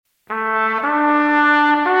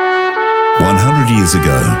years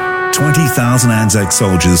ago, 20,000 ANZAC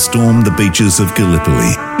soldiers stormed the beaches of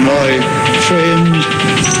Gallipoli. My friend,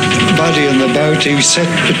 buddy in the boat, he sat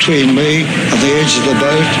between me at the edge of the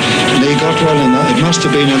boat, and he got one in it must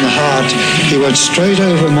have been in the heart. He went straight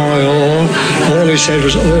over my oar. All he said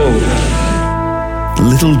was, "Oh."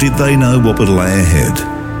 Little did they know what would lay ahead.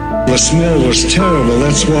 The smell was terrible.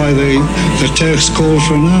 That's why the Turks called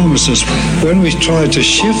for an armistice. When we tried to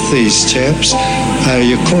shift these chaps,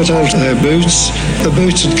 you caught out their boots. The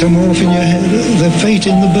boots would come off, and their feet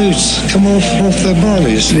in the boots come off their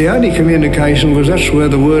bodies. The only communication was that's where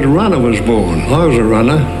the word runner was born. I was a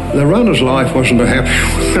runner. The runner's life wasn't a happy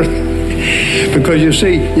one. Because, you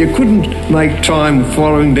see, you couldn't make time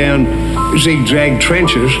following down zigzag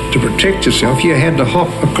trenches to protect yourself. You had to hop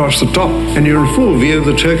across the top, and you're in full view of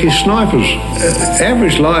the Turkish snipers.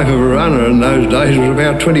 Average life of a runner in those days was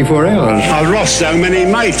about 24 hours. I lost so many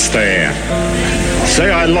mates there. See,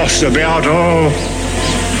 I lost about,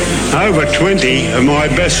 over 20 of my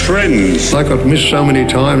best friends. I got missed so many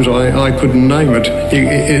times I couldn't name it.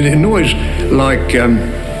 It annoys like...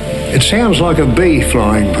 it sounds like a bee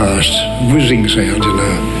flying past. Whizzing sound, you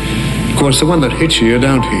know. Of course, the one that hits you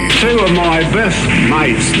don't hear. 2 of my best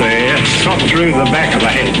mates there shot through the back of the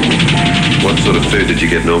head. What sort of food did you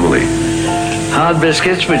get normally? Hard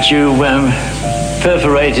biscuits, which you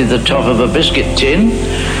perforated the top of a biscuit tin,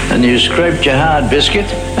 and you scraped your hard biscuit,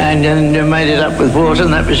 and then you made it up with water,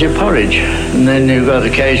 and that was your porridge. And then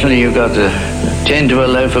occasionally you got 10 to a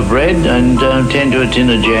loaf of bread, and 10 to a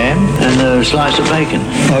tin of jam, and a slice of bacon.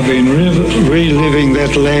 I've been reliving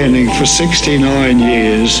that landing for 69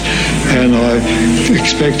 years, and I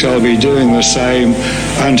expect I'll be doing the same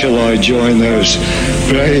until I join those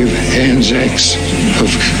brave ANZACs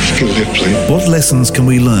of Gallipoli. What lessons can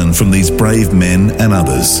we learn from these brave men and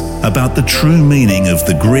others about the true meaning of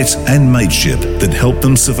the grit and mateship that helped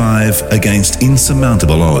them survive against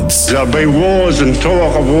insurmountable odds? There'll be wars and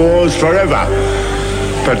talk of wars forever,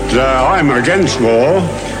 but I'm against war.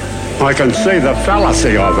 I can see the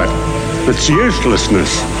fallacy of it. It's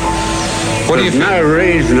uselessness. There's no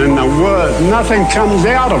reason in the world. Nothing comes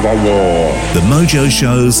out of a war. The Mojo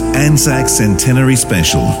Show's ANZAC Centenary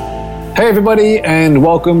Special. Hey everybody, and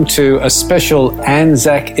welcome to a special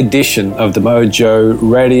ANZAC edition of the Mojo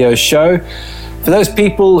Radio Show. For those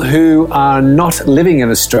people who are not living in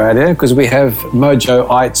Australia, because we have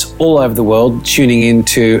Mojoites all over the world tuning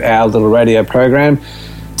into our little radio program,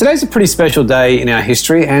 today's a pretty special day in our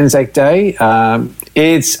history, ANZAC Day.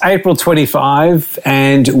 It's April 25,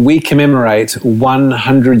 and we commemorate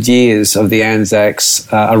 100 years of the ANZACs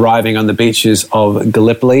arriving on the beaches of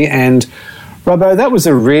Gallipoli. And Robbo, that was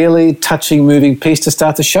a really touching, moving piece to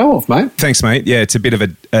start the show off, mate. Thanks, mate. Yeah, it's a bit of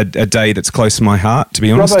a day that's close to my heart, to be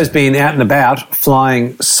honest. Robbo's been out and about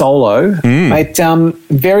flying solo. Mate,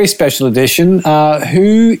 very special edition.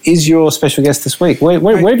 Who is your special guest this week?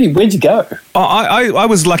 Where'd you go? I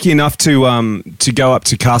was lucky enough to go up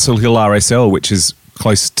to Castle Hill RSL, which is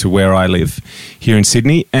close to where I live here in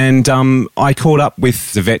Sydney, and I caught up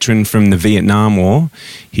with the veteran from the Vietnam War.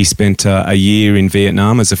 He spent a year in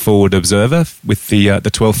Vietnam as a forward observer with the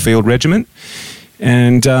 12th Field Regiment.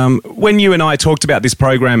 And when you and I talked about this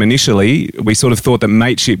program initially, we sort of thought that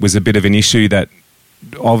mateship was a bit of an issue that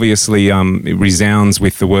obviously it resounds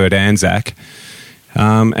with the word ANZAC.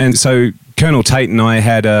 And so Colonel Tait and I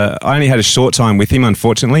I only had a short time with him,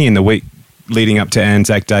 unfortunately, in the week leading up to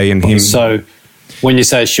ANZAC Day, and him. So when you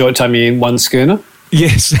say short time, you mean one schooner?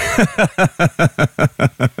 Yes.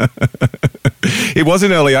 It was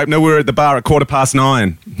an early opener. We were at the bar at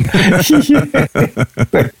 9:15.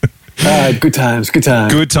 Good times.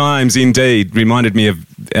 Good times, indeed. Reminded me of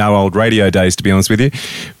our old radio days, to be honest with you.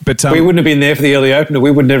 But we wouldn't have been there for the early opener. We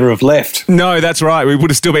would never have left. No, that's right. We would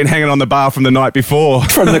have still been hanging on the bar from the night before.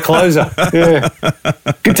 From the closer. Yeah.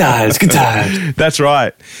 Good times. That's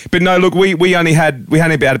right. But no, look, we only had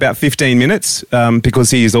about 15 minutes because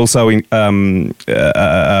he is also one of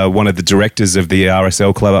the directors of the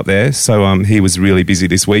RSL club up there. So he was really busy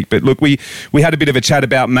this week. But look, we had a bit of a chat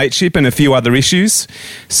about mateship and a few other issues.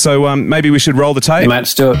 So maybe we should roll the tape. Hey,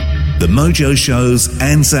 Matt, do it. The Mojo Show's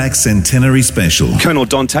ANZAC Centenary Special. Colonel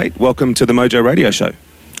Don Tait, welcome to the Mojo Radio Show.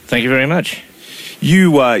 Thank you very much.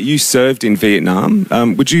 You served in Vietnam.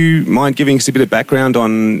 Would you mind giving us a bit of background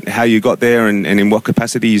on how you got there and in what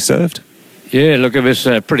capacity you served? Yeah, look, it was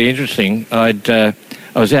pretty interesting. I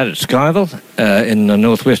was out at Skyville in the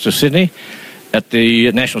northwest of Sydney at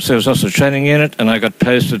the National Service Officer Training Unit, and I got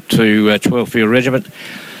posted to 12th Field Regiment.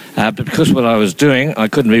 But because of what I was doing, I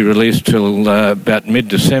couldn't be released till about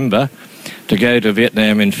mid-December to go to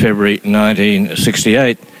Vietnam in February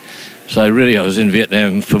 1968. So really I was in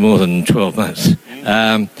Vietnam for more than 12 months.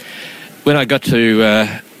 when I got to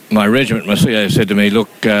my regiment, my CO said to me, look,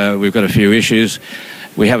 we've got a few issues.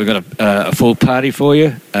 We haven't got a full party for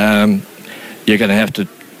you. You're going to have to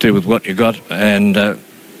do with what you got. And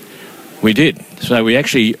we did. So I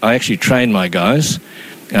actually trained my guys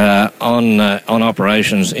on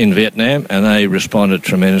operations in Vietnam, and they responded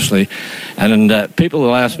tremendously. And people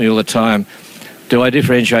will ask me all the time, do I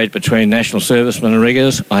differentiate between national servicemen and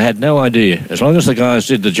regulars? I had no idea. As long as the guys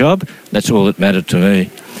did the job, that's all that mattered to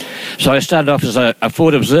me. So I started off as a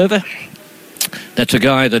forward observer. That's a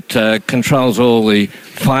guy that controls all the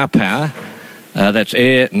firepower. That's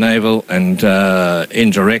air, naval and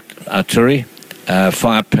indirect artillery.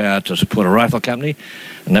 Firepower to support a rifle company.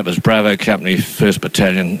 And that was Bravo Company, 1st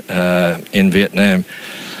Battalion in Vietnam.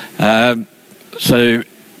 So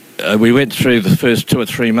we went through the first 2 or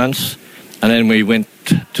 3 months, and then we went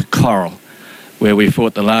to Coral, where we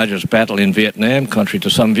fought the largest battle in Vietnam, contrary to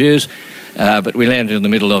some views. But we landed in the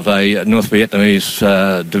middle of a North Vietnamese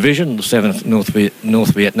division, the 7th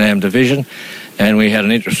North Vietnam Division, and we had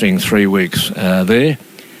an interesting 3 weeks there.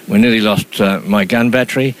 We nearly lost my gun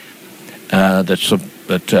battery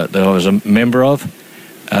that I was a member of.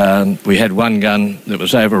 We had one gun that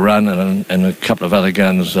was overrun, and a couple of other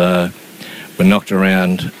guns were knocked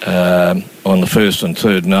around on the first and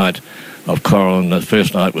third night of Coral, and the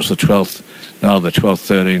first night was the 12th,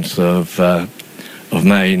 13th of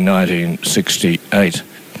May 1968.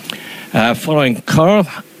 Following Coral,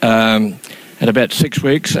 had about 6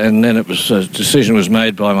 weeks, and then a decision was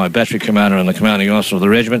made by my battery commander and the commanding officer of the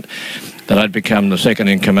regiment that I'd become the second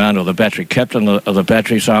in command, or the battery captain of the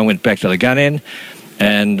battery. So I went back to the gun end,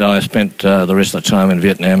 and I spent the rest of the time in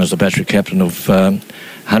Vietnam as the battery captain of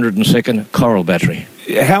 102nd Coral Battery.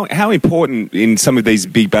 How important in some of these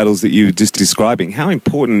big battles that you were just describing, how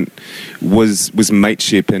important was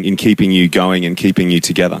mateship in keeping you going and keeping you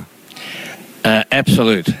together?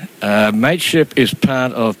 Absolute. Mateship is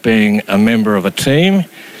part of being a member of a team,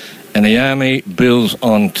 and the Army builds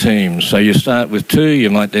on teams. So you start with 2, you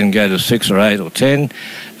might then go to 6 or 8 or 10,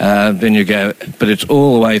 then you go, but it's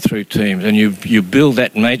all the way through teams, and you build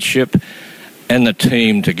that mateship and the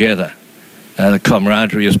team together. The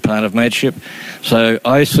camaraderie is part of mateship. So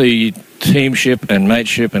I see teamship and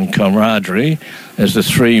mateship and camaraderie as the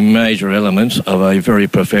 3 major elements of a very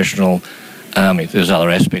professional army. There's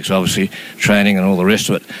other aspects, obviously, training and all the rest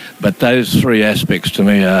of it. But those 3 aspects to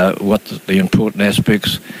me are what the important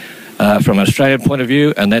aspects from an Australian point of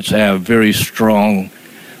view, and that's our very strong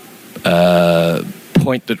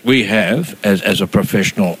point that we have as a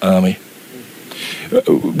professional army.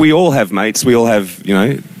 We all have mates. We all have,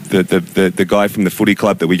 the guy from the footy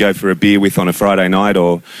club that we go for a beer with on a Friday night,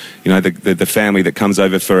 or the family that comes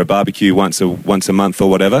over for a barbecue once a month or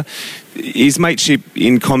whatever. Is mateship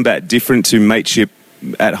in combat different to mateship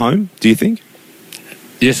at home, do you think?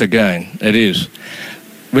 Yes, again, it is.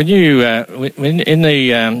 When you when in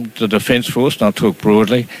the Defence Force, and I'll talk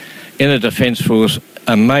broadly, in the Defence Force,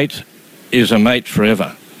 a mate is a mate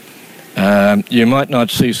forever. You might not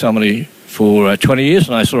see somebody for 20 years,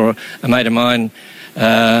 and I saw a mate of mine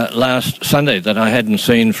last Sunday that I hadn't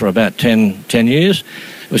seen for about 10 years.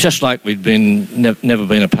 It was just like we'd been never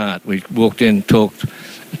been apart. We walked in, talked,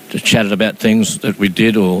 chatted about things that we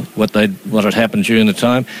did or what had happened during the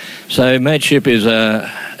time. So mateship is a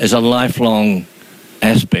lifelong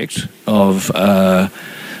aspect of a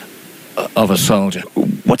soldier.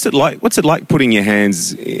 What's it like? What's it like putting your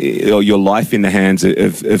hands or your life in the hands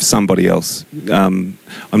of somebody else? I'm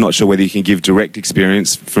not sure whether you can give direct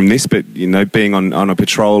experience from this, but being on a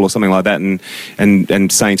patrol or something like that,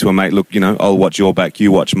 and saying to a mate, look, I'll watch your back,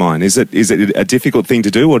 you watch mine. Is it a difficult thing to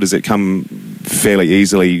do, or does it come fairly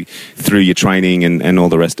easily through your training and all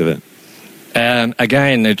the rest of it?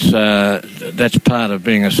 Again, that's part of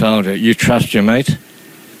being a soldier. You trust your mate.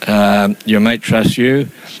 Your mate trusts you.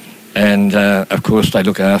 And, of course, they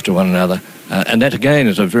look after one another. And that, again,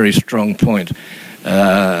 is a very strong point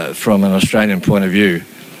from an Australian point of view.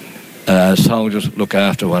 Soldiers look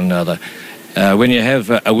after one another. When you have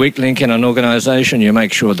a weak link in an organisation, you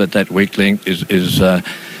make sure that weak link is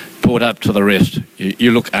brought up to the rest.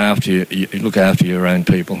 You look after your own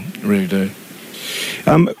people, you really do.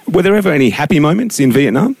 Were there ever any happy moments in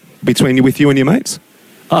Vietnam with you and your mates?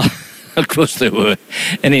 Oh, of course there were,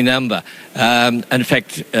 any number. In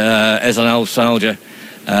fact, as an old soldier,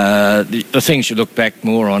 the things you look back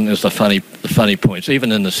more on is the funny points.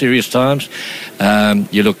 Even in the serious times,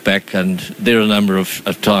 you look back, and there are a number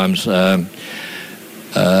of times that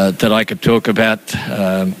I could talk about.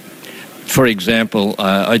 For example,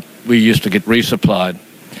 we used to get resupplied,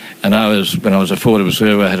 and when I was a forward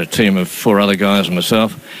observer, I had a team of 4 other guys and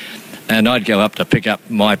myself. and I'd go up to pick up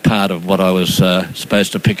my part of what I was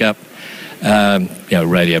supposed to pick up,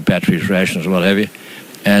 radio batteries, rations, what have you.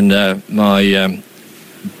 And my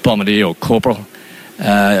bombardier or corporal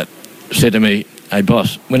said to me, "Hey,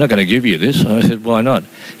 boss, we're not going to give you this." I said, "Why not?"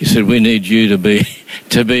 He said, "We need you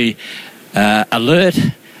to be alert,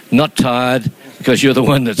 not tired, because you're the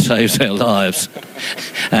one that saves our lives."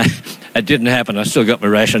 It didn't happen. I still got my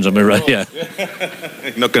rations on my radio.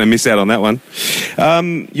 Not going to miss out on that one.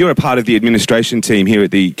 You're a part of the administration team here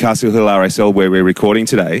at the Castle Hill RSL where we're recording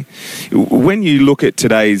today. When you look at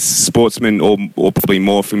today's sportsmen, or probably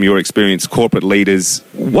more from your experience, corporate leaders,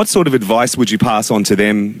 what sort of advice would you pass on to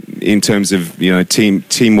them in terms of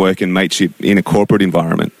teamwork and mateship in a corporate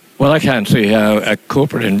environment? Well, I can't see how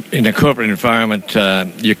in a corporate environment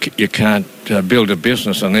you can't build a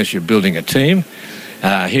business unless you're building a team.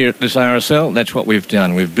 Here at this RSL, that's what we've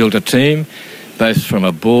done. We've built a team, both from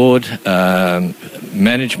a board,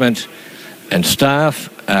 management and staff,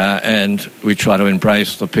 and we try to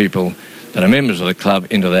embrace the people that are members of the club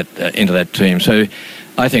into that team. So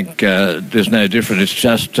I think there's no difference. It's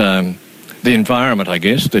just the environment, I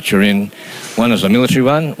guess, that you're in. One is a military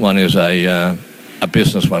one is a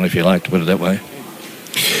business one, if you like to put it that way.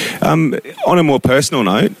 On a more personal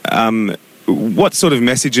note, what sort of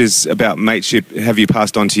messages about mateship have you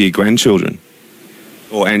passed on to your grandchildren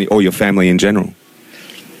or your family in general?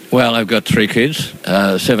 Well, I've got 3 kids,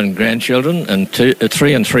 7 grandchildren, and 3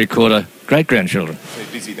 3/4 great-grandchildren. So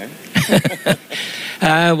busy then.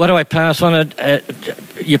 What do I pass on?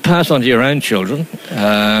 You pass on to your own children,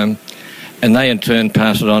 and they in turn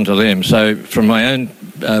pass it on to them. So from my own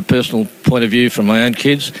personal point of view, from my own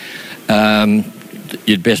kids,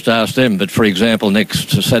 you'd best ask them. But for example,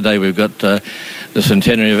 next Saturday we've got the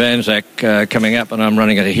centenary of ANZAC coming up, and I'm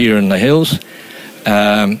running it here in the hills.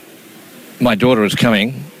 My daughter is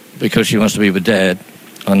coming because she wants to be with Dad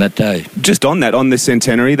on that day. Just on the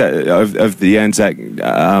centenary of the ANZAC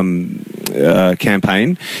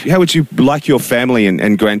campaign, how would you like your family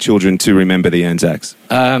and grandchildren to remember the ANZACs?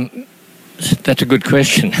 That's a good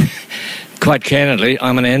question. Quite candidly,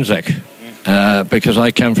 I'm an ANZAC. Because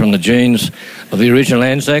I come from the genes of the original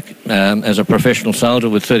ANZAC as a professional soldier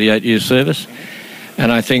with 38 years service.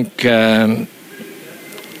 And I think, to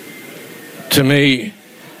me,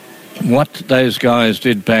 what those guys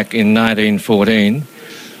did back in 1914,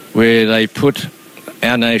 where they put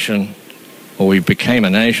our nation, or we became a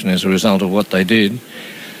nation as a result of what they did,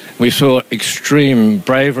 we saw extreme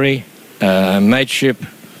bravery, mateship,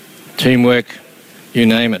 teamwork, you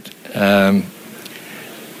name it.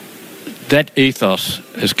 That ethos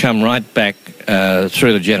has come right back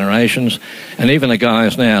through the generations, and even the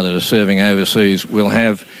guys now that are serving overseas will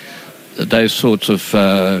have those sorts of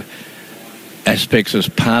aspects as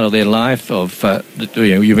part of their life.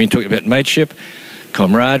 You've been talking about mateship,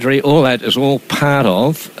 camaraderie, all that is all part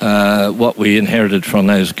of what we inherited from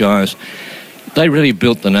those guys. They really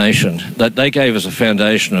built the nation. They gave us a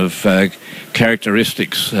foundation of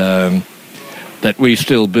characteristics that we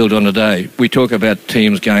still build on today. We talk about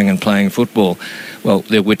teams going and playing football. Well,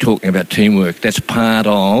 we're talking about teamwork. That's part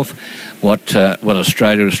of what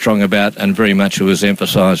Australia is strong about, and very much was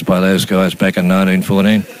emphasised by those guys back in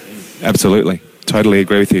 1914. Absolutely. Totally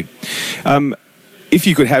agree with you. If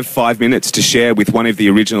you could have 5 minutes to share with one of the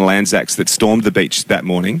original ANZACs that stormed the beach that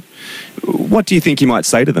morning, what do you think you might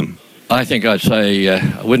say to them? I think I'd say,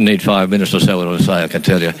 I wouldn't need 5 minutes to say what I would say, I can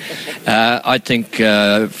tell you. I think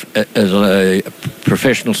as a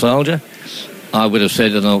professional soldier, I would have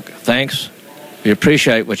said to them, thanks, we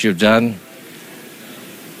appreciate what you've done,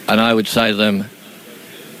 and I would say to them,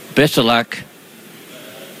 best of luck,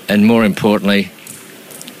 and more importantly,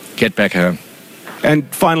 get back home. And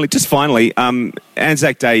finally,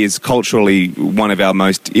 ANZAC Day is culturally one of our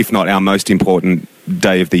most, if not our most important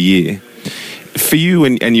day of the year. For you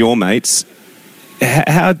and your mates,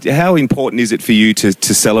 how important is it for you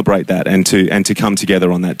to celebrate that and to come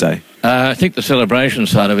together on that day? I think the celebration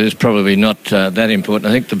side of it is probably not that important.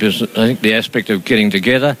 I think the aspect of getting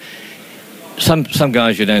together. Some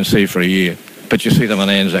guys you don't see for a year, but you see them on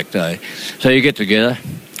ANZAC Day. So you get together.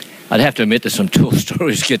 I'd have to admit that some tall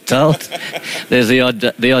stories get told. There's the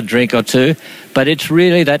odd drink or two, but it's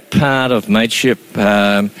really that part of mateship.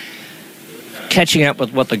 Catching up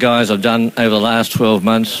with what the guys have done over the last 12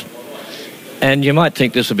 months. And you might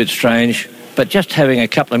think this is a bit strange, but just having a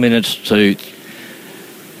couple of minutes to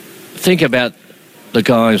think about the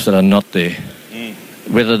guys that are not there,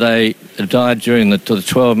 whether they died during the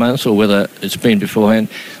 12 months or whether it's been beforehand.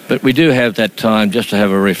 But we do have that time just to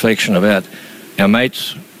have a reflection about our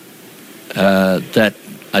mates that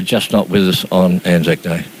are just not with us on ANZAC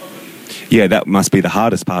Day. Yeah, that must be the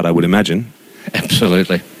hardest part, I would imagine.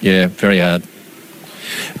 Absolutely. Yeah, very hard.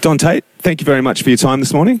 Don Tait, thank you very much for your time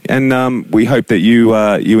this morning, and we hope that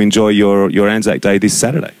you enjoy your Anzac Day this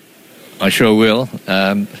Saturday. I sure will.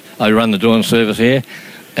 I run the dawn service here,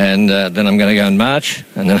 and then I'm going to go and march,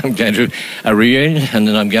 and then I'm going to a reunion, and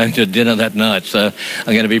then I'm going to dinner that night. So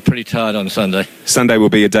I'm going to be pretty tired on Sunday. Sunday will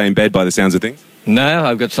be a day in bed by the sounds of things. No,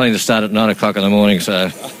 I've got something to start at 9 o'clock in the morning, so...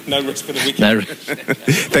 No rest for the weekend. No rest.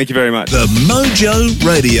 Thank you very much. The Mojo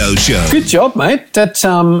Radio Show. Good job, mate. That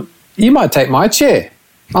you might take my chair.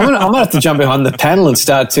 I'm gonna have to jump behind the panel and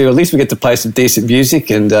start to... At least we get to play some decent music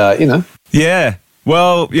and, Yeah.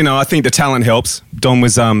 Well, I think the talent helps. Don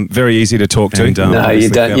was very easy to talk to. No, you're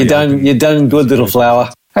done good, little flower.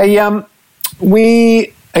 Hey,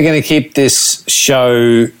 we are going to keep this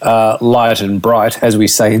show light and bright, as we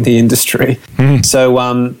say in the industry.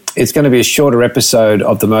 So it's going to be a shorter episode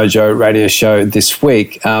of the Mojo Radio Show this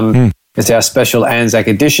week. It's our special ANZAC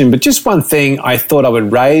edition. But just one thing I thought I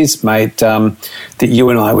would raise, mate, that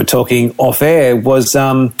you and I were talking off air was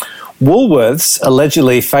Woolworths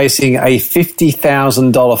allegedly facing a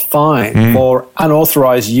 $50,000 fine for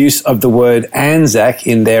unauthorised use of the word ANZAC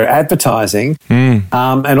in their advertising,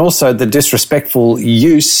 and also the disrespectful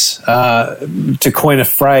use, to coin a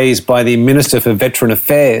phrase, by the Minister for Veteran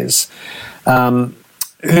Affairs, who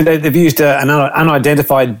they've used an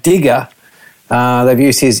unidentified digger. They've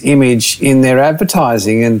used his image in their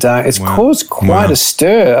advertising, and it's caused quite a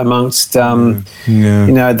stir amongst,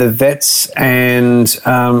 the vets and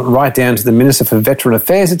right down to the Minister for Veteran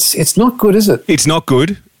Affairs. It's not good, is it? It's not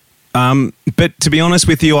good. But to be honest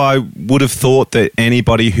with you, I would have thought that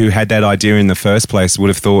anybody who had that idea in the first place would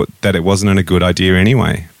have thought that it wasn't a good idea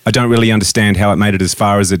anyway. I don't really understand how it made it as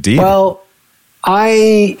far as it did. Well,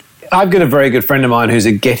 I've got a very good friend of mine who's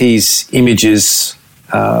a Getty's Images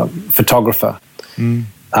photographer.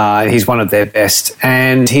 He's one of their best,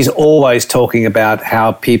 and he's always talking about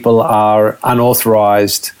how people are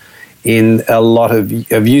unauthorised in a lot of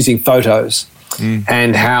using photos,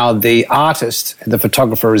 and how the artist, the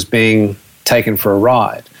photographer, is being taken for a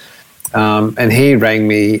ride. And he rang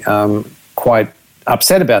me quite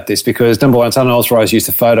upset about this because, number one, it's unauthorised use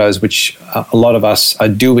of photos, which a lot of us are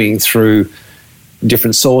doing through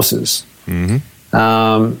different sources.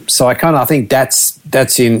 So I think that's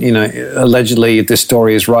in, allegedly this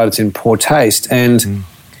story is right, it's in poor taste. And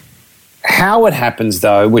how it happens,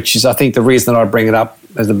 though, which is I think the reason that I bring it up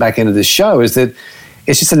as the back end of this show, is that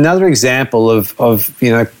it's just another example of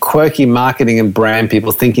quirky marketing and brand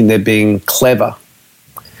people thinking they're being clever.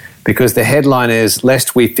 Because the headline is,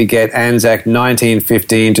 lest we forget ANZAC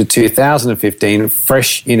 1915 to 2015,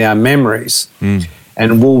 fresh in our memories.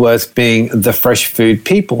 And Woolworths being the fresh food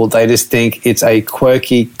people, they just think it's a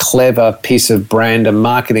quirky, clever piece of brand and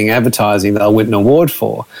marketing advertising they'll win an award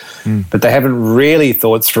for. But they haven't really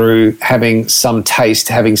thought through having some taste,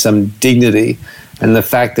 having some dignity, and the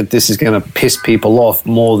fact that this is going to piss people off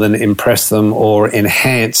more than impress them or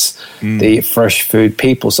enhance the fresh food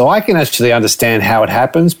people. So I can actually understand how it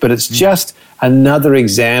happens, but it's just another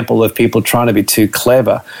example of people trying to be too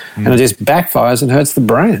clever, and it just backfires and hurts the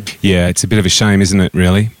brand. Yeah, it's a bit of a shame, isn't it,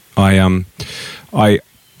 really? I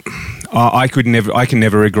can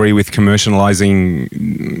never agree with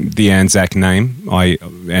commercialising the ANZAC name.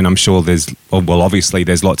 And I'm sure obviously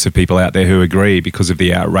there's lots of people out there who agree because of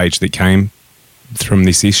the outrage that came from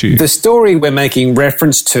this issue. The story we're making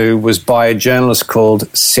reference to was by a journalist called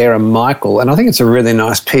Sarah Michael, and I think it's a really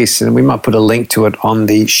nice piece, and we might put a link to it on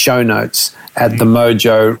the show notes at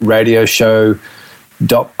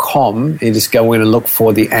themojoradioshow.com. You just go in and look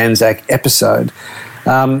for the ANZAC episode.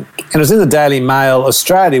 And it was in the Daily Mail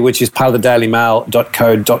Australia, which is part of the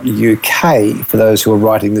dailymail.co.uk for those who are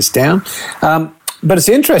writing this down. But it's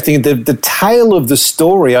interesting, the tale of the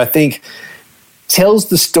story, I think, tells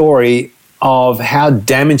the story of how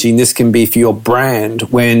damaging this can be for your brand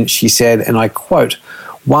when she said, and I quote,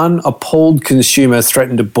 "One appalled consumer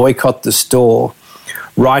threatened to boycott the store,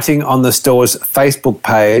 writing on the store's Facebook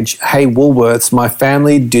page, 'Hey Woolworths, my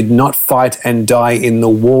family did not fight and die in the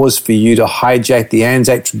wars for you to hijack the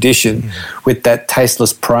ANZAC tradition with that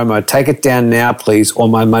tasteless promo. Take it down now, please, or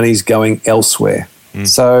my money's going elsewhere.'"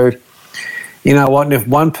 So, you know what? And if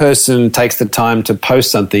one person takes the time to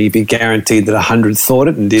post something, you'd be guaranteed that 100 thought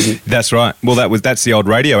it and didn't. That's right. Well, that's the old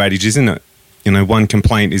radio adage, isn't it? One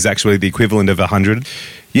complaint is actually the equivalent of 100.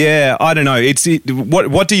 Yeah, I don't know.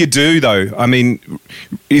 What do you do, though? I mean,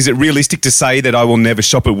 is it realistic to say that I will never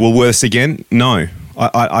shop at Woolworths again? No,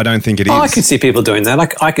 I don't think it is. I could see people doing that.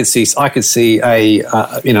 I could see a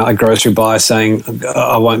grocery buyer saying,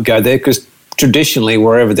 "I won't go there," because traditionally,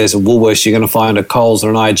 wherever there's a Woolworths, you're going to find a Coles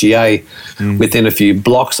or an IGA within a few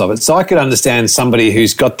blocks of it. So I could understand somebody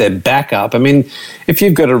who's got their back up. I mean, if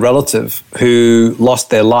you've got a relative who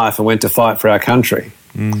lost their life and went to fight for our country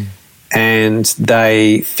and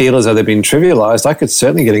they feel as though they've been trivialised, I could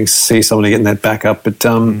certainly see somebody getting that back up. But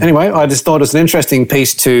anyway, I just thought it was an interesting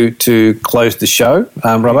piece to close the show,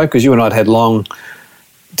 Robbo, because you and I had long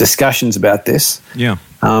discussions about this. Yeah.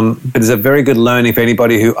 But it's a very good learning for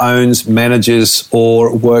anybody who owns, manages,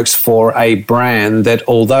 or works for a brand that,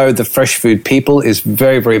 although the fresh food people is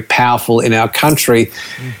very, very powerful in our country,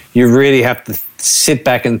 you really have to sit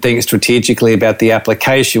back and think strategically about the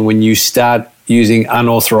application when you start using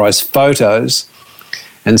unauthorised photos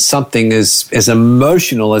and something as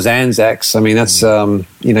emotional as ANZACS. I mean, that's,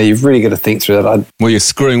 you've really got to think through that. Well, you're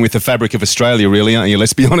screwing with the fabric of Australia, really, aren't you?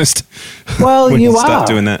 Let's be honest. Well, when you start are.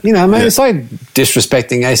 doing that. You know, man, it's like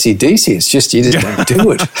disrespecting AC/DC. It's just, you just don't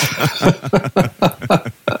do it.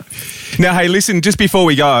 Now, hey, listen, just before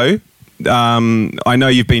we go, I know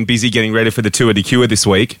you've been busy getting ready for the Tour de Cure this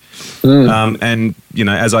week. And,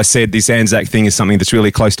 as I said, this ANZAC thing is something that's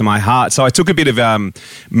really close to my heart. So I took a bit of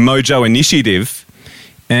Mojo initiative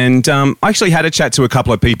and I actually had a chat to a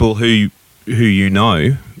couple of people who you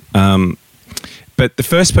know. But the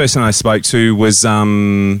first person I spoke to was,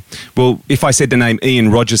 if I said the name Ian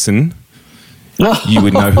Rogerson, you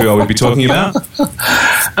would know who I would be talking about.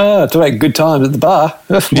 To make good times at the bar.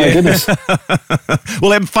 Oh, my goodness.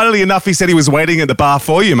 Well, funnily enough, he said he was waiting at the bar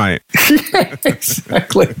for you, mate. Yeah,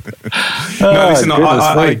 exactly. No, listen,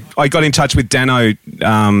 I got in touch with Dano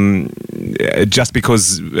just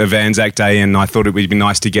because of ANZAC Day, and I thought it would be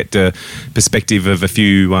nice to get the perspective of a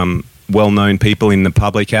few well-known people in the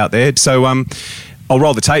public out there. So I'll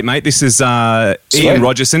roll the tape, mate. This is Ian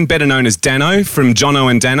Rogerson, better known as Dano, from Jono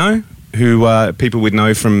and Dano, who people would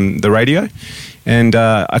know from the radio, and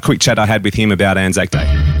a quick chat I had with him about ANZAC Day.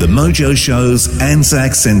 The Mojo Show's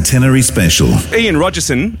ANZAC Centenary Special. Ian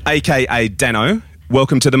Rogerson, a.k.a. Dano,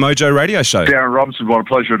 welcome to the Mojo Radio Show. Darren Robinson, what a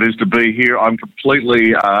pleasure it is to be here. I'm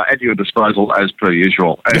completely at your disposal as per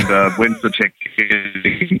usual. And when's the cheque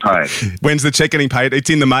getting paid? When's the cheque getting paid? It's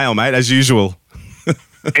in the mail, mate, as usual.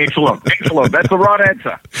 Excellent. That's the right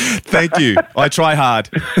answer. Thank you. I try hard.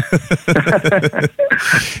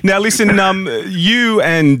 Now, listen, you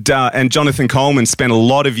and Jonathan Coleman spent a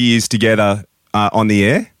lot of years together on the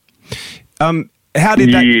air. How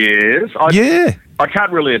did that... Yes. I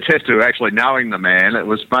can't really attest to actually knowing the man. It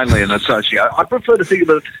was mainly an association. I prefer to think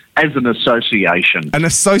of it as an association. An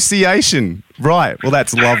association. Right. Well,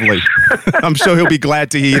 that's lovely. I'm sure he'll be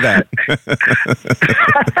glad to hear that.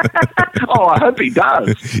 Oh, I hope he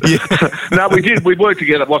does. Yeah. No, we did. We worked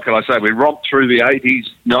together. What can I say? We romped through the 80s,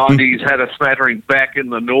 90s, had a smattering back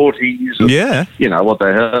in the noughties. Yeah. You know, what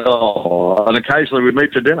the hell. And occasionally we'd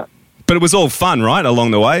meet for dinner. But it was all fun, right,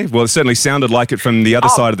 along the way? Well, it certainly sounded like it from the other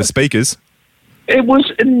side of the speakers. It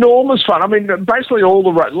was enormous fun. I mean, basically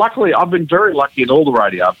luckily, I've been very lucky in all the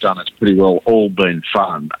radio I've done. It's pretty well all been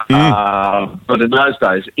fun. But in those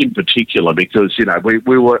days, in particular, because,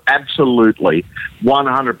 we were absolutely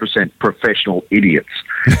 100% professional idiots.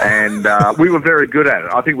 And we were very good at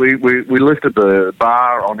it. I think we lifted the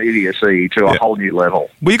bar on idiocy to a whole new level.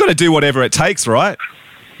 Well, you've got to do whatever it takes, right?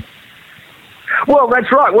 Well,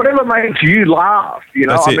 that's right. Whatever makes you laugh,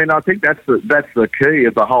 I think that's the key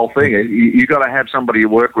of the whole thing. You got to have somebody you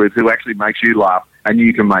work with who actually makes you laugh, and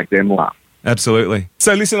you can make them laugh. Absolutely.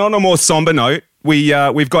 So, listen, on a more somber note, we've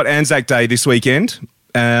got ANZAC Day this weekend.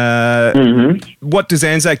 What does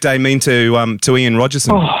ANZAC Day mean to Ian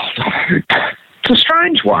Rogerson? It's a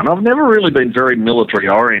strange one. I've never really been very military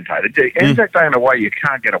orientated. ANZAC Day, in a way, you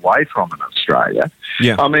can't get away from in Australia.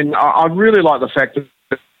 Yeah. I mean, I really like the fact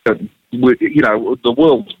that the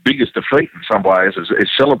world's biggest defeat in some ways is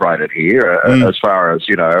celebrated here as far as,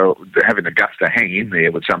 having the guts to hang in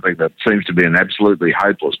there with something that seems to be an absolutely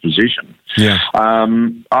hopeless position. Yeah.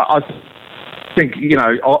 I think,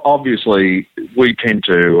 obviously we tend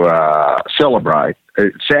to celebrate,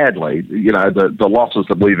 sadly, the losses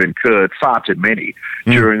that we've incurred, far too many,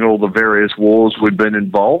 during all the various wars we've been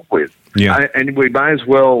involved with. Yeah. And we may as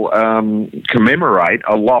well commemorate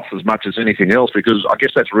a loss as much as anything else, because I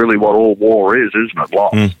guess that's really what all war is, isn't it?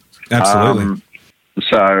 Loss. Absolutely.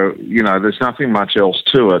 So, there's nothing much else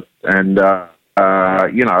to it. And,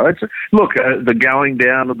 it's the going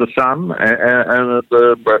down of the sun and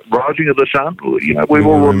the rising of the sun, we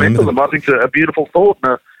will remember them. I think it's a beautiful thought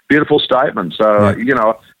and a beautiful statement. So,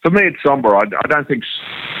 for me, it's somber. I don't think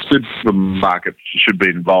supermarkets should be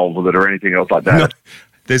involved with it or anything else like that. No.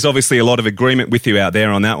 There's obviously a lot of agreement with you out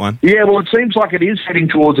there on that one. Yeah, well, it seems like it is heading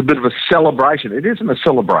towards a bit of a celebration. It isn't a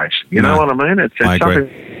celebration, you know what I mean? It's something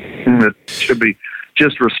something that should be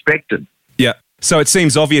just respected. Yeah. So it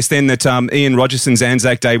seems obvious then that Ian Rogerson's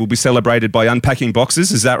ANZAC Day will be celebrated by unpacking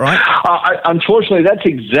boxes. Is that right? Unfortunately, that's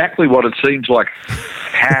exactly what it seems like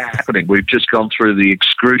happening. We've just gone through the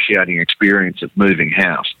excruciating experience of moving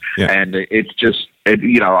house. Yeah. And it's just, they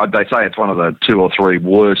say it's one of the 2 or 3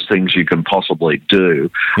 worst things you can possibly do.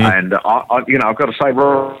 And, I've got to say,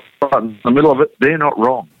 right in the middle of it, they're not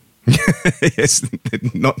wrong. Yes,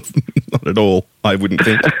 not at all, I wouldn't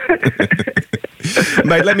think.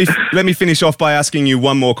 Mate, let me finish off by asking you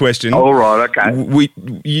one more question. All right, okay.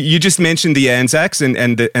 You just mentioned the ANZACS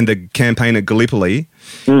and the campaign at Gallipoli.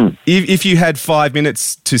 If you had 5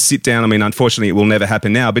 minutes to sit down, I mean, unfortunately it will never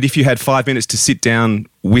happen now, but if you had 5 minutes to sit down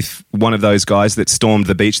with one of those guys that stormed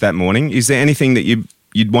the beach that morning, is there anything that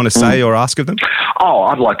you'd want to say or ask of them? Oh,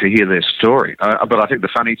 I'd like to hear their story. But I think the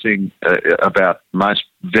funny thing about most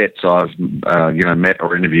vets I've met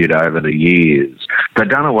or interviewed over the years, they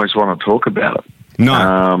don't always want to talk about it. No.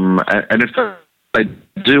 And if they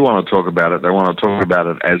do want to talk about it, they want to talk about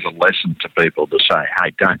it as a lesson to people to say,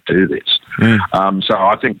 hey, don't do this. So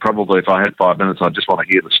I think probably if I had 5 minutes, I'd just want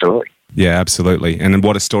to hear the story. Yeah, absolutely. And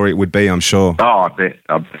what a story it would be, I'm sure. Oh, I bet.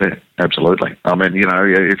 Absolutely. I mean,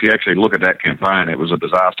 if you actually look at that campaign, it was a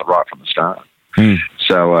disaster right from the start.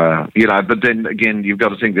 So, but then again, you've got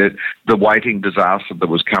to think that the waiting disaster that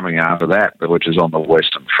was coming after that, which is on the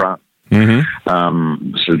Western Front. Because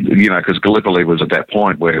Gallipoli was at that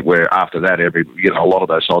point where after that, a lot of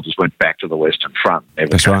those soldiers went back to the Western Front,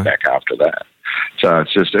 never came back after that. So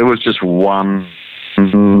it was just one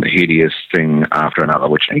hideous thing after another,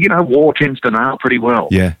 which, war tends to nail pretty well.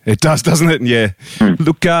 Yeah, it does, doesn't it? Yeah.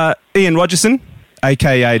 Look, Ian Rogerson,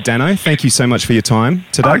 a.k.a. Dano, thank you so much for your time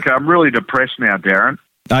today. Okay, I'm really depressed now, Darren.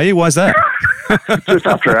 Are you? Why's that? Just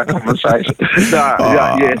after our conversation.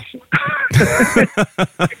 Yes.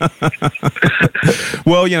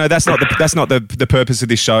 Well, that's not the purpose of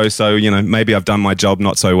this show. So maybe I've done my job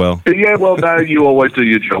not so well. Yeah, well, no, you always do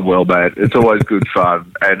your job well, mate. It's always good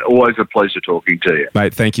fun and always a pleasure talking to you,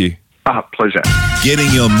 mate. Thank you. Pleasure.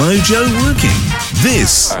 Getting your mojo working.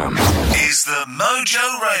 This is the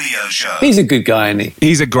Mojo Radio Show. He's a good guy, isn't he?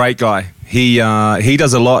 He's a great guy. He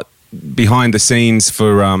does a lot behind the scenes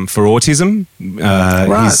for autism.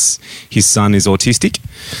 His son is autistic,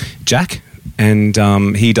 Jack, and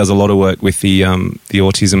he does a lot of work with the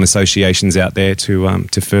autism associations out there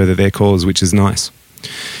to further their cause, which is nice.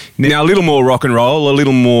 Now, a little more rock and roll, a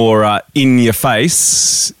little more in your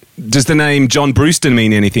face. Does the name John Brewster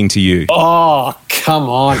mean anything to you? Oh, come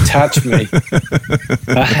on, touch me.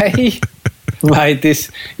 Hey,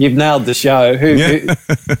 mate, you've nailed the show. Who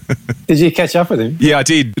did you catch up with him? Yeah, I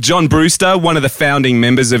did. John Brewster, one of the founding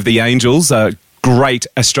members of the Angels, a great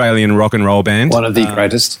Australian rock and roll band. One of the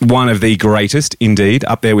greatest. One of the greatest, indeed,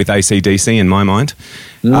 up there with AC/DC in my mind.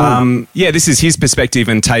 This is his perspective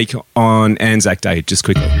and take on ANZAC Day, just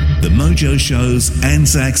quickly. The Mojo Show's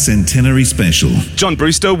ANZAC Centenary Special. John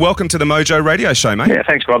Brewster, welcome to the Mojo Radio Show, mate. Yeah,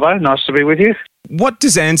 thanks, Robbo. Nice to be with you. What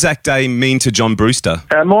does ANZAC Day mean to John Brewster?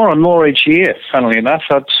 More and more each year, funnily enough.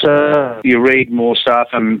 It's, you read more stuff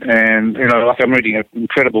and like I'm reading an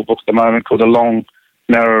incredible book at the moment called The Long,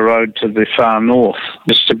 Narrow Road to the Far North.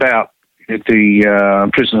 It's about the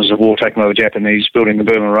prisoners of war taken by the Japanese building the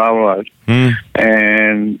Burma Railroad.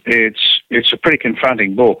 And it's a pretty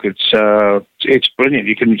confronting book. It's brilliant.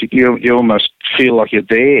 You almost feel like you're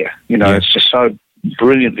there. It's just so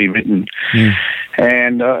brilliantly written.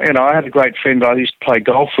 And I had a great friend I used to play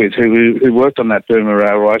golf with who worked on that Burma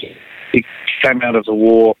Railroad. He came out of the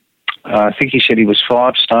war. I think he said he was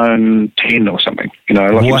 5 stone 10 or something. He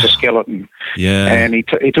was a skeleton. Yeah. And he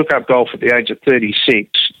took up golf at the age of 36.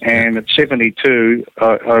 And at 72,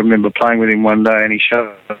 I remember playing with him one day, and he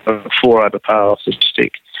shot a 4 over par off the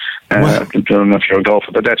stick. I don't know if you're a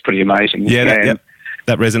golfer, but that's pretty amazing. Yeah,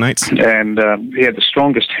 that resonates. And he had the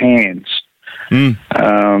strongest hands.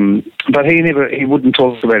 But he wouldn't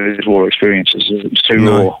talk about his war experiences. It was too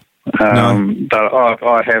raw. But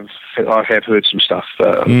I have heard some stuff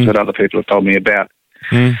that other people have told me about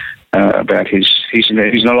his. He's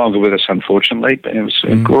no longer with us, unfortunately, but he was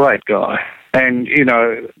a great guy. And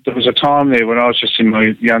there was a time there when I was just in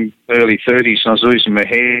my early 30s, and I was losing my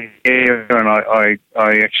hair, and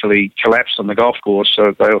I actually collapsed on the golf course.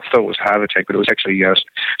 So they all thought it was a heart attack, but it was actually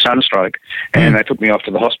sunstroke. And they took me off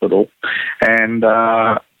to the hospital, and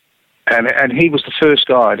he was the first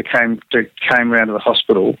guy that came around to the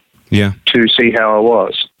hospital. Yeah. To see how I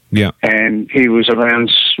was. Yeah. And he was around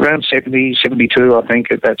 70, 72, I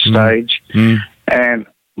think, at that stage. And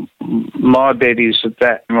my bet is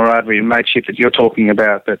that Camaraderie and mateship that you're talking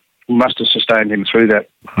about, that must have sustained him through that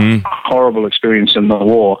horrible experience in the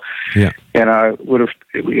war. Yeah. You know,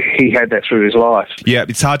 he had that through his life. Yeah,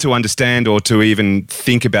 it's hard to understand or to even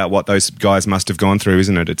think about what those guys must have gone through,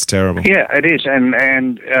 isn't it? It's terrible. Yeah, it is.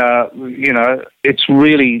 And you know, it's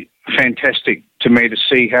really fantastic to me to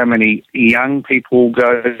see how many young people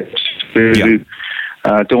go to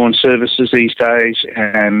dawn services these days,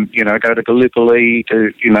 and you know, go to Gallipoli.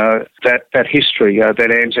 To, you know, that history, that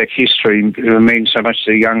ANZAC history, means so much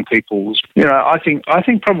to young people. You know, I think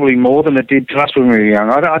probably more than it did to us when we were young.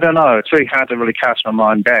 I don't know. It's very hard to really cast my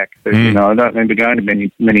mind back. But, you know, I don't remember going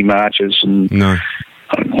to many marches and. No.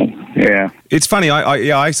 Yeah. It's funny,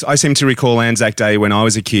 I seem to recall Anzac Day when I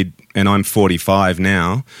was a kid, and I'm 45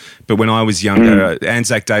 now, but when I was younger,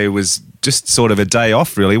 Anzac Day was just sort of a day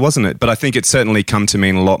off, really, wasn't it? But I think it's certainly come to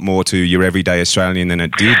mean a lot more to your everyday Australian than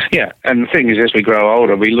it did. Yeah, and the thing is, as we grow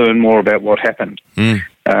older, we learn more about what happened.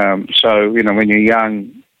 So, you know, when you're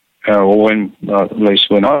young, or at least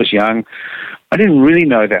when I was young, I didn't really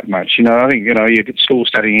know that much. You know, I think, you know, you're at school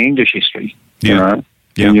studying English history, you know,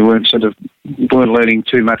 and you weren't learning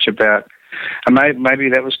too much about, and maybe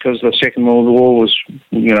that was because the Second World War was,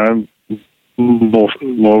 you know,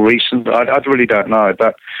 more recent. I really don't know,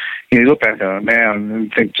 but you look back at it now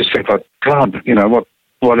and think like, God, you know,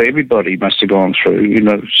 what everybody must have gone through, you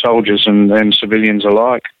know, soldiers and civilians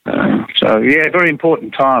alike. So yeah, very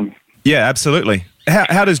important time. Yeah, absolutely.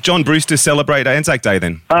 How does John Brewster celebrate Anzac Day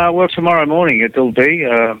then? Well, tomorrow morning it'll be.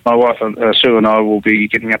 My wife Sue and I will be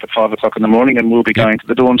getting up at 5 o'clock in the morning, and we'll be going to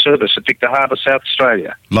the dawn service at Victor Harbour, South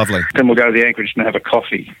Australia. Lovely. Then we'll go to the Anchorage and have a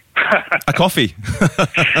coffee. A coffee?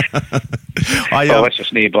 That's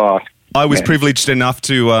just nearby. I was privileged enough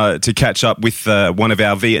to catch up with one of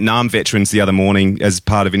our Vietnam veterans the other morning as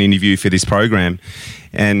part of an interview for this program,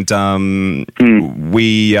 and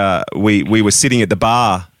we were sitting at the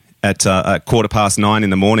bar at 9:15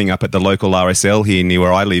 in the morning up at the local RSL here near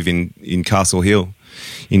where I live in Castle Hill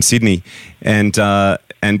in Sydney, and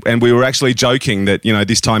we were actually joking that, you know,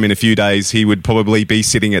 this time in a few days he would probably be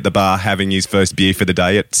sitting at the bar having his first beer for the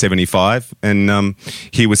day at 75, and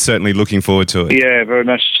he was certainly looking forward to it. Yeah, very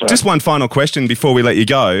much so. Just one final question before we let you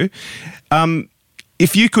go.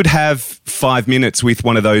 If you could have 5 minutes with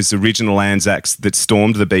one of those original ANZACs that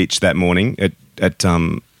stormed the beach that morning at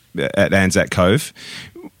ANZAC Cove,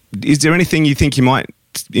 is there anything you think you might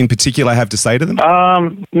in particular have to say to them?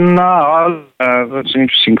 No, that's an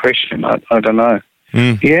interesting question. I don't know.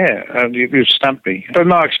 Yeah, you've stumped me. But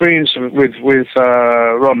my experience with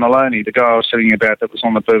Rod Maloney, the guy I was telling you about that was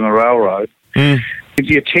on the Burma Railroad,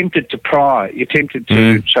 you're tempted to pry. You're tempted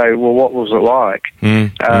to say, well, what was it like?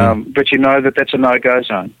 But you know that's a no-go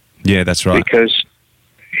zone. Yeah, that's right. Because,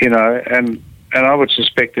 you know, and I would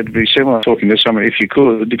suspect it'd be similar talking to someone, if you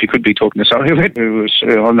could be talking to someone who was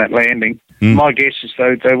on that landing. My guess is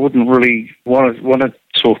they wouldn't really want to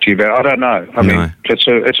talk to you about it. I don't know. I mean,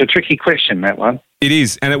 it's a tricky question, that one. It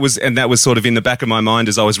is, and that was sort of in the back of my mind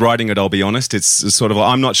as I was writing it. I'll be honest. It's sort of,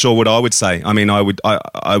 I'm not sure what I would say. I mean, I would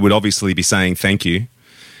obviously be saying thank you,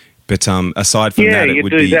 but aside from that,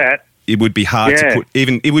 it would be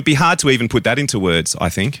hard to even put that into words. I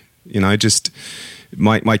think, you know, just.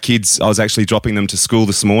 My kids, I was actually dropping them to school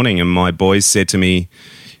this morning, and my boys said to me,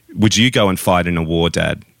 "Would you go and fight in a war,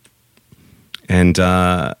 Dad?" And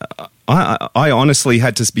I honestly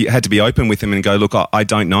had to be open with them and go, "Look, I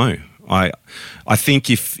don't know. I think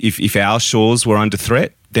if our shores were under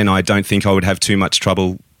threat, then I don't think I would have too much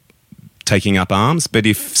trouble taking up arms. But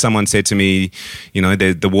if someone said to me, you know,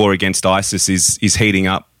 the war against ISIS is heating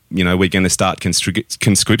up, you know, we're going to start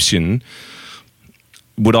conscription."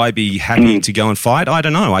 Would I be happy to go and fight? I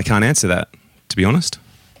don't know. I can't answer that, to be honest.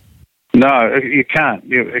 No, you can't,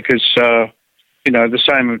 because, you know, the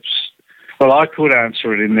same as... Well, I could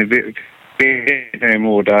answer it in the Vietnam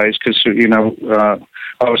War days because, you know,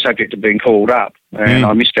 I was subject to being called up, and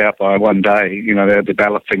I missed out by one day. You know, they had the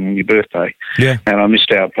ballot thing on your birthday. Yeah. And I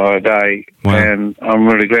missed out by a day. Wow. And I'm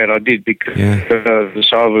really glad I did because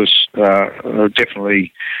I was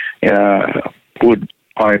definitely would...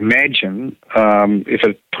 I imagine if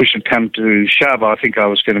a push had come to shove, I think I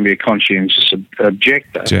was going to be a conscientious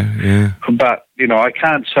objector. Yeah. But, you know, I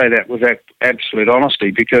can't say that with absolute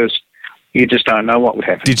honesty because you just don't know what would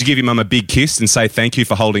happen. Did you give your mum a big kiss and say thank you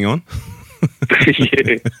for holding on?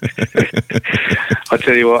 Yeah. I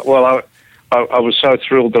tell you what, well, I was so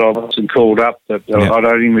thrilled that I wasn't called up that I'd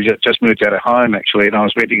only just moved out of home, actually, and I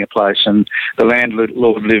was renting a place, and the landlord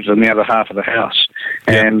lived in the other half of the house.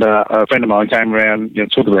 Yeah. And a friend of mine came around, you know,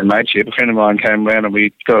 talking about mateship, a friend of mine came around and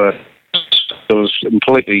we got I was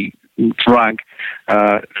completely drunk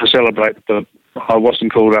to celebrate the I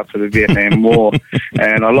wasn't called up for the Vietnam War,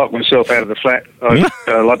 and I locked myself out of the flat. I,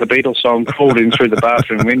 like the Beatles song, crawled in through the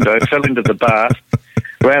bathroom window, fell into the bath,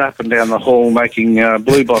 ran up and down the hall making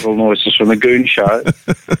blue bottle noises from the Goon Show,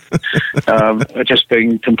 just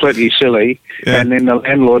being completely silly. Yeah. And then the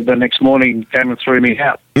landlord the next morning came and threw me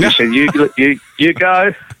out. He said, "You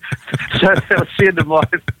go." So that was the end of my.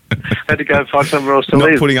 Had to go find somewhere else to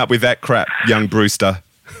live. Not putting up with that crap, young Brewster.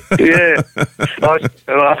 Yeah,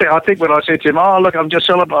 I think when I said to him, "Oh, look, I'm just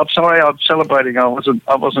celebrating. I'm sorry, I'm celebrating. I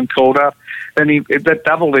wasn't called up." Then that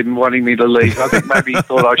doubled him wanting me to leave. I think maybe he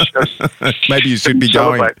thought I should. Maybe you should be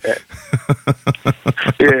going.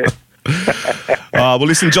 Yeah. Well,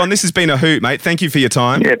 listen, John, this has been a hoot, mate. Thank you for your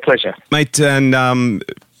time. Yeah, pleasure, mate. And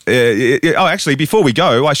actually, before we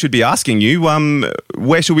go, I should be asking you,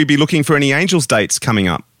 where should we be looking for any Angels dates coming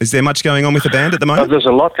up? Is there much going on with the band at the moment? There's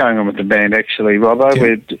a lot going on with the band, actually, Robbo.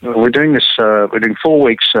 Yeah. We're doing this. We're doing 4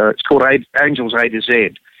 weeks. It's called Angels A to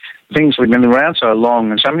Z. Things we've been around so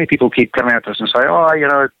long, and so many people keep coming out to us and say, "Oh,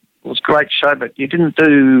 it was a great show, but you didn't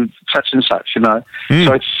do such and such,"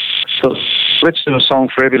 So let's do a song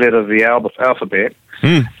for every letter of the alphabet.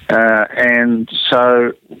 And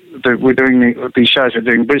so we're doing these shows. We're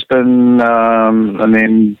doing Brisbane, and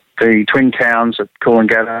then the Twin Towns at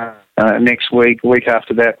Coolangatta. Next week, a week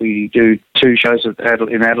after that, we do 2 shows in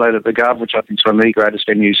Adelaide at the Gov, which I think is one of the greatest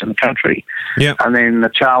venues in the country. Yeah. And then the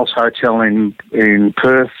Charles Hotel in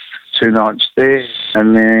Perth, 2 nights there.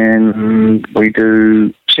 And then we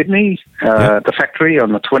do Sydney, the Factory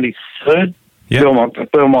on the 23rd. Yep.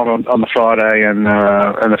 Belmont on the Friday and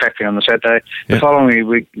the Factory on the Saturday. Yep. The following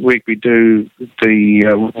week we do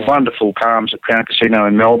the wonderful Palms at Crown Casino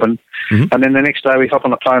in Melbourne. Mm-hmm. And then the next day we hop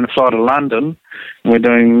on a plane and fly to London. We're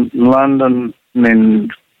doing London and then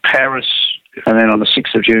Paris. And then on the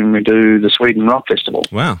 6th of June we do the Sweden Rock Festival.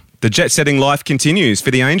 Wow. The jet-setting life continues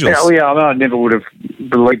for the Angels. Yeah, I never would have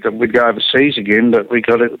believed that we'd go overseas again, but we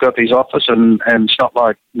got these offers and it's not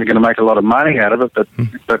like we're going to make a lot of money out of it,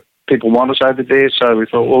 but people want us over there, so we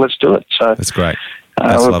thought, well, let's do it. So that's great.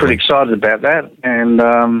 We're pretty excited about that, and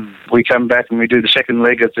we come back and we do the second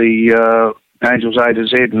leg of the Angels A to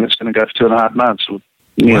Z, and it's going to go for 2.5 months, or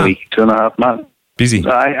nearly 2.5 months. Busy.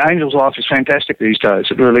 Angels' life is fantastic these days.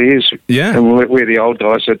 It really is. Yeah. And we're the old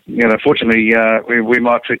guys that, fortunately, we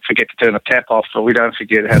might forget to turn the tap off, but we don't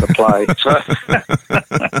forget how to play.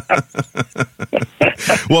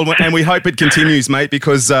 Well, and we hope it continues, mate,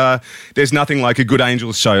 because there's nothing like a good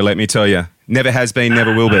Angels show, let me tell you. Never has been,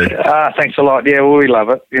 never will be. Thanks a lot. Yeah, well, we love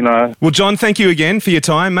it, Well, John, thank you again for your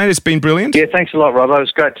time, mate. It's been brilliant. Yeah, thanks a lot, Robbo.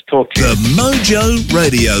 It's great to talk to you. The Mojo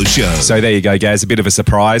Radio Show. So there you go, Gaz. A bit of a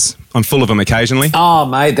surprise. I'm full of them occasionally. Oh,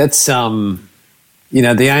 mate, that's, the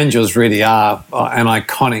Angels really are an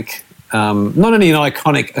iconic, not only an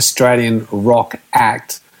iconic Australian rock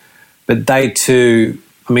act, but they too,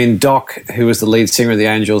 Doc, who was the lead singer of the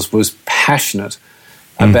Angels, was passionate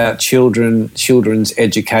about children's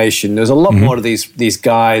education. There's a lot more to these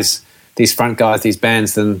guys, these front guys, these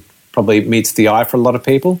bands than probably meets the eye for a lot of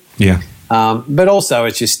people. Yeah. But also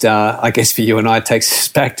it's just, I guess for you and I, it takes us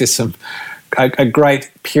back to a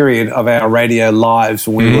great period of our radio lives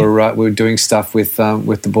when we were doing stuff with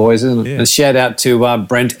the boys. And shout out to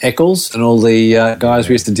Brent Eccles and all the guys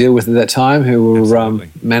we used to deal with at that time who were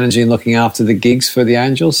managing and looking after the gigs for the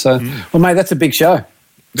Angels. So, well, mate, that's a big show.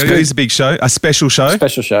 It is a big show, a special show.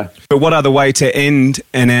 Special show. But what other way to end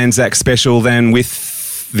an ANZAC special than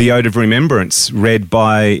with the Ode of Remembrance read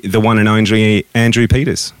by the one and only Andrew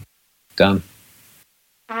Peters? Done.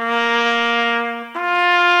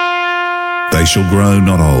 They shall grow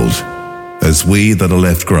not old, as we that are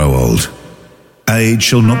left grow old. Age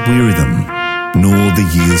shall not weary them, nor the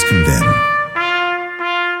years condemn.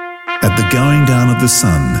 At the going down of the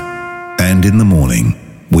sun, and in the morning,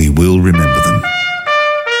 we will remember them.